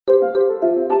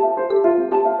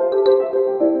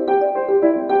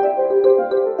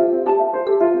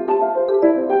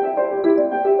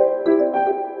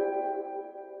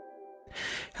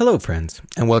Hello, friends,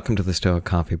 and welcome to the Stoic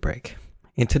Coffee Break.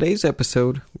 In today's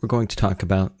episode, we're going to talk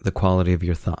about the quality of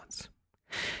your thoughts.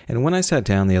 And when I sat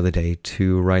down the other day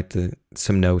to write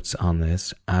some notes on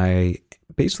this, I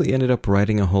basically ended up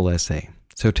writing a whole essay.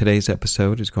 So today's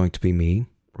episode is going to be me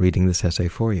reading this essay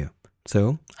for you.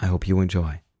 So I hope you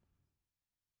enjoy.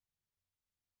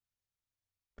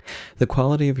 The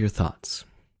quality of your thoughts.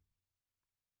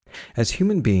 As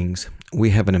human beings,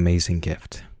 we have an amazing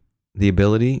gift. The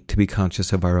ability to be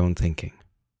conscious of our own thinking.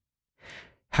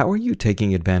 How are you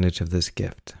taking advantage of this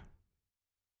gift?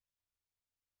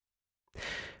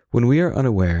 When we are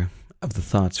unaware of the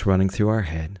thoughts running through our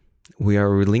head, we are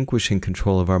relinquishing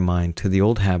control of our mind to the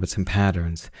old habits and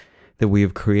patterns that we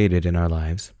have created in our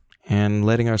lives and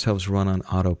letting ourselves run on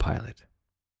autopilot.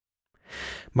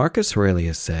 Marcus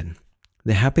Aurelius said,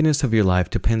 "The happiness of your life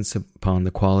depends upon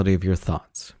the quality of your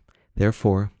thoughts.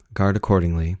 Therefore, guard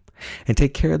accordingly, and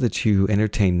take care that you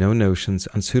entertain no notions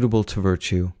unsuitable to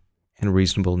virtue and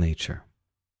reasonable nature."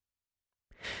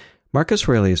 Marcus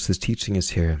Aurelius is teaching us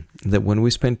here that when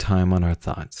we spend time on our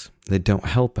thoughts that don't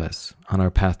help us on our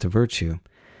path to virtue,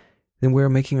 then we are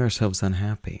making ourselves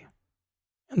unhappy.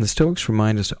 And the Stoics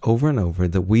remind us over and over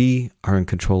that we are in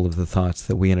control of the thoughts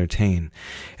that we entertain,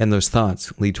 and those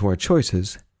thoughts lead to our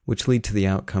choices, which lead to the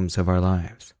outcomes of our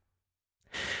lives.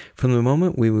 From the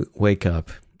moment we wake up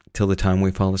till the time we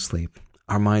fall asleep,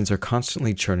 our minds are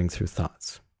constantly churning through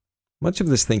thoughts. Much of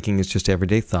this thinking is just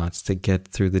everyday thoughts to get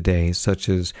through the day, such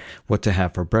as what to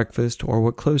have for breakfast or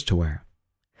what clothes to wear.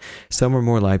 Some are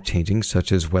more life-changing,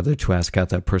 such as whether to ask out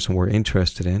that person we're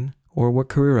interested in or what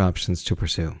career options to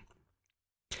pursue.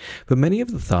 But many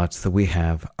of the thoughts that we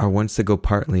have are ones that go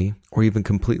partly or even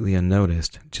completely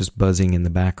unnoticed, just buzzing in the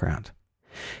background.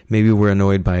 Maybe we're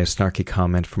annoyed by a snarky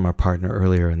comment from our partner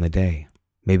earlier in the day.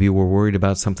 Maybe we're worried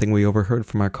about something we overheard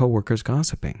from our coworkers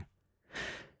gossiping.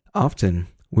 Often,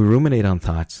 we ruminate on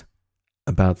thoughts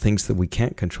about things that we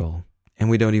can't control, and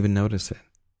we don't even notice it.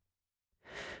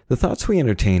 The thoughts we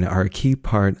entertain are a key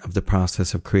part of the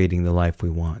process of creating the life we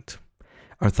want.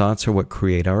 Our thoughts are what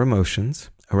create our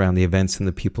emotions around the events and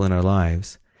the people in our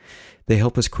lives. They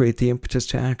help us create the impetus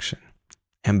to action,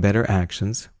 and better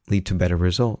actions lead to better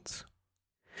results.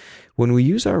 When we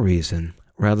use our reason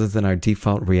rather than our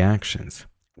default reactions,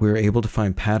 we are able to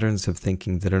find patterns of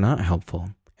thinking that are not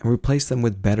helpful and replace them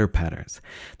with better patterns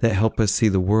that help us see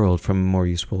the world from a more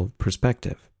useful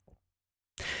perspective.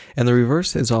 And the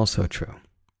reverse is also true.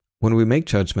 When we make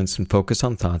judgments and focus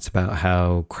on thoughts about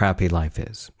how crappy life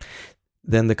is,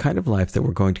 then the kind of life that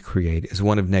we're going to create is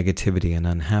one of negativity and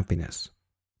unhappiness.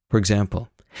 For example,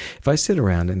 if I sit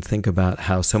around and think about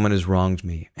how someone has wronged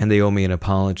me and they owe me an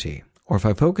apology, or if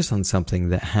I focus on something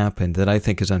that happened that I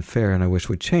think is unfair and I wish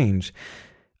would change,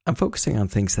 I'm focusing on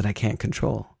things that I can't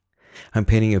control. I'm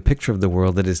painting a picture of the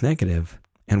world that is negative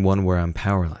and one where I'm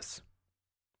powerless.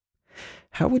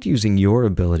 How would using your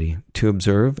ability to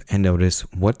observe and notice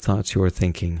what thoughts you are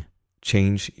thinking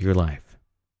change your life?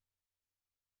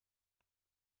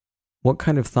 What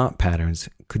kind of thought patterns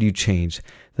could you change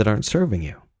that aren't serving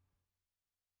you?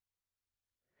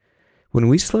 When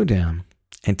we slow down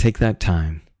and take that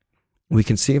time, we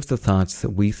can see if the thoughts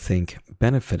that we think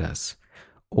benefit us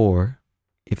or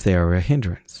if they are a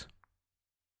hindrance.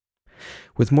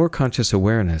 With more conscious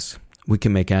awareness, we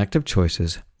can make active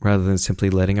choices rather than simply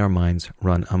letting our minds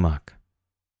run amok.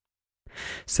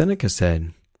 Seneca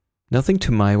said, "Nothing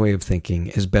to my way of thinking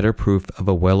is better proof of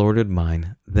a well-ordered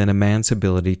mind than a man's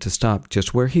ability to stop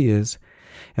just where he is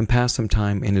and pass some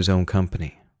time in his own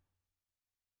company."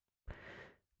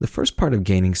 The first part of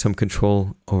gaining some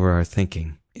control over our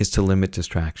thinking is to limit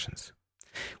distractions.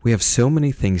 We have so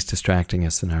many things distracting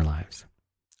us in our lives.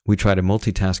 We try to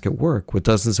multitask at work with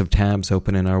dozens of tabs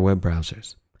open in our web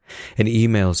browsers, and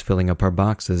emails filling up our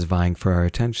boxes vying for our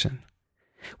attention.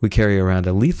 We carry around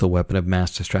a lethal weapon of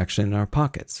mass distraction in our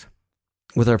pockets.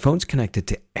 With our phones connected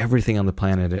to everything on the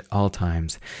planet at all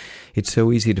times, it's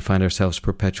so easy to find ourselves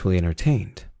perpetually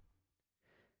entertained.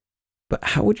 But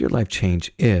how would your life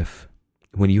change if,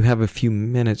 when you have a few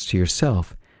minutes to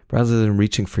yourself, rather than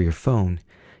reaching for your phone,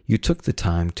 you took the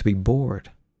time to be bored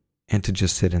and to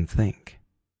just sit and think?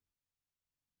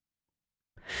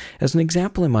 As an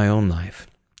example in my own life,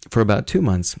 for about 2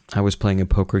 months, I was playing a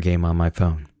poker game on my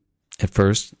phone. At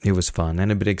first, it was fun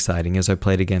and a bit exciting as I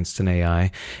played against an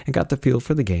AI and got the feel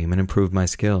for the game and improved my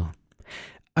skill.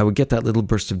 I would get that little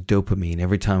burst of dopamine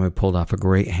every time I pulled off a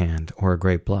great hand or a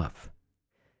great bluff.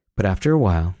 But after a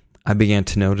while, I began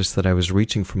to notice that I was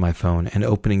reaching for my phone and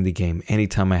opening the game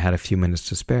anytime I had a few minutes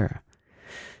to spare.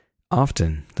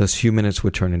 Often, those few minutes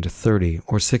would turn into 30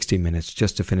 or 60 minutes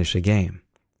just to finish a game.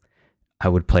 I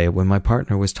would play it when my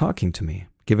partner was talking to me,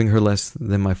 giving her less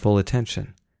than my full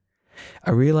attention.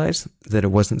 I realized that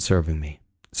it wasn't serving me,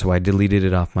 so I deleted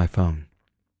it off my phone.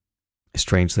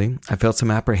 Strangely, I felt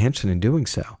some apprehension in doing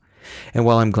so, and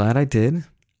while I'm glad I did,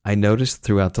 I noticed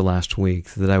throughout the last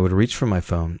week that I would reach for my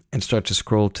phone and start to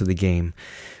scroll to the game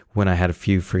when I had a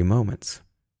few free moments.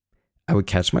 I would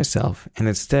catch myself and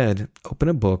instead open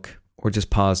a book or just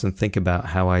pause and think about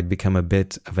how I'd become a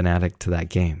bit of an addict to that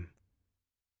game.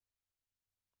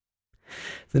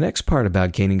 The next part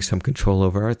about gaining some control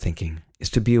over our thinking is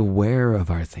to be aware of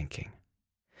our thinking.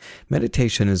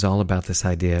 Meditation is all about this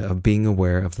idea of being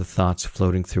aware of the thoughts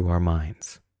floating through our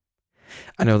minds.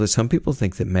 I know that some people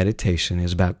think that meditation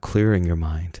is about clearing your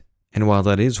mind, and while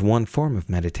that is one form of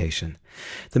meditation,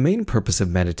 the main purpose of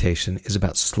meditation is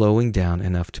about slowing down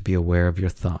enough to be aware of your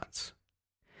thoughts.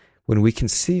 When we can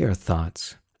see our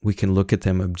thoughts, we can look at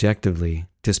them objectively,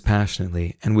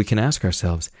 dispassionately, and we can ask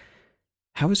ourselves,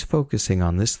 how is focusing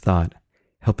on this thought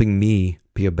helping me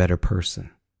be a better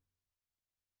person?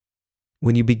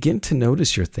 When you begin to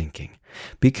notice your thinking,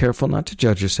 be careful not to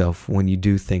judge yourself when you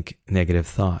do think negative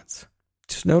thoughts.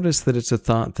 Just notice that it's a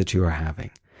thought that you are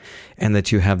having, and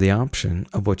that you have the option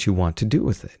of what you want to do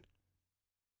with it.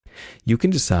 You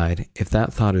can decide if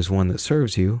that thought is one that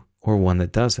serves you or one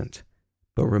that doesn't,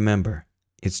 but remember,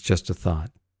 it's just a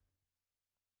thought.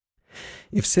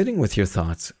 If sitting with your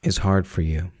thoughts is hard for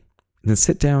you, then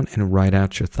sit down and write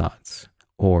out your thoughts,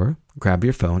 or grab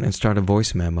your phone and start a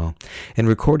voice memo and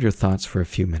record your thoughts for a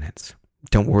few minutes.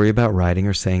 Don't worry about writing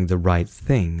or saying the right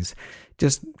things.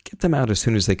 Just get them out as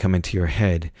soon as they come into your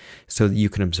head so that you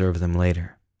can observe them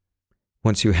later.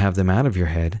 Once you have them out of your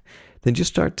head, then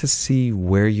just start to see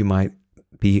where you might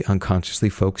be unconsciously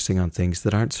focusing on things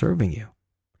that aren't serving you.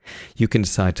 You can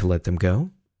decide to let them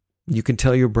go. You can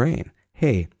tell your brain,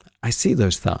 hey, I see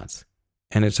those thoughts,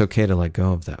 and it's okay to let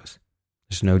go of those.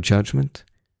 There's no judgment,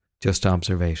 just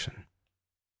observation.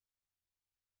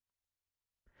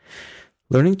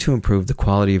 Learning to improve the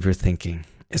quality of your thinking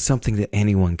is something that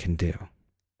anyone can do.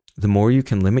 The more you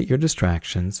can limit your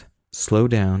distractions, slow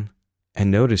down,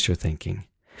 and notice your thinking,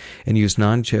 and use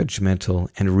non-judgmental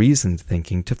and reasoned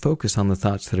thinking to focus on the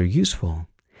thoughts that are useful,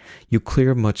 you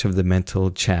clear much of the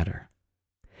mental chatter.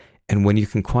 And when you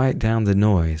can quiet down the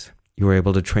noise, you are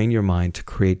able to train your mind to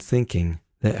create thinking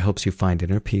that helps you find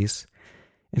inner peace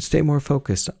and stay more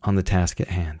focused on the task at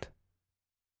hand.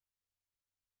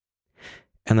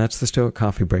 And that's the Stoic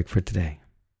Coffee Break for today.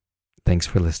 Thanks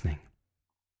for listening.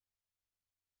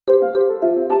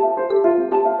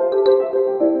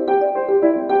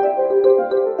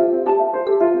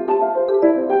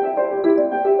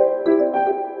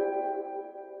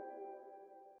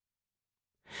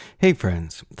 Hey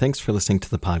friends, thanks for listening to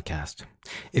the podcast.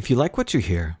 If you like what you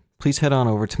hear, please head on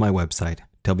over to my website,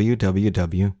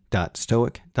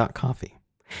 www.stoic.coffee.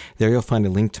 There you'll find a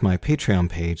link to my Patreon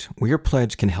page where your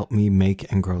pledge can help me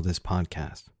make and grow this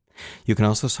podcast. You can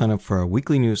also sign up for our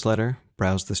weekly newsletter,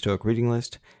 browse the Stoic reading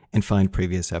list, and find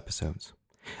previous episodes.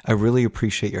 I really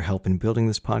appreciate your help in building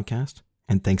this podcast,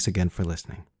 and thanks again for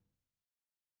listening.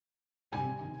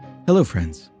 Hello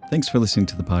friends, thanks for listening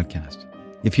to the podcast.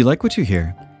 If you like what you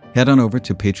hear, head on over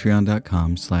to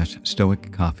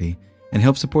patreon.com/stoiccoffee and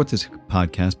help support this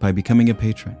podcast by becoming a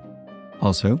patron.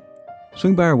 Also,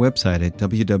 swing by our website at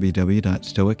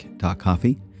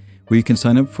www.stoic.coffee, where you can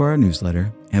sign up for our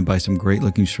newsletter and buy some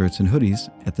great-looking shirts and hoodies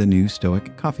at the new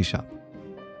Stoic Coffee Shop.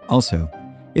 Also,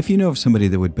 if you know of somebody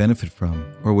that would benefit from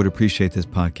or would appreciate this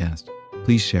podcast,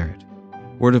 please share it.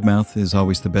 Word of mouth is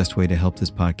always the best way to help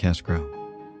this podcast grow.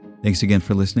 Thanks again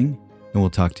for listening, and we'll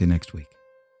talk to you next week.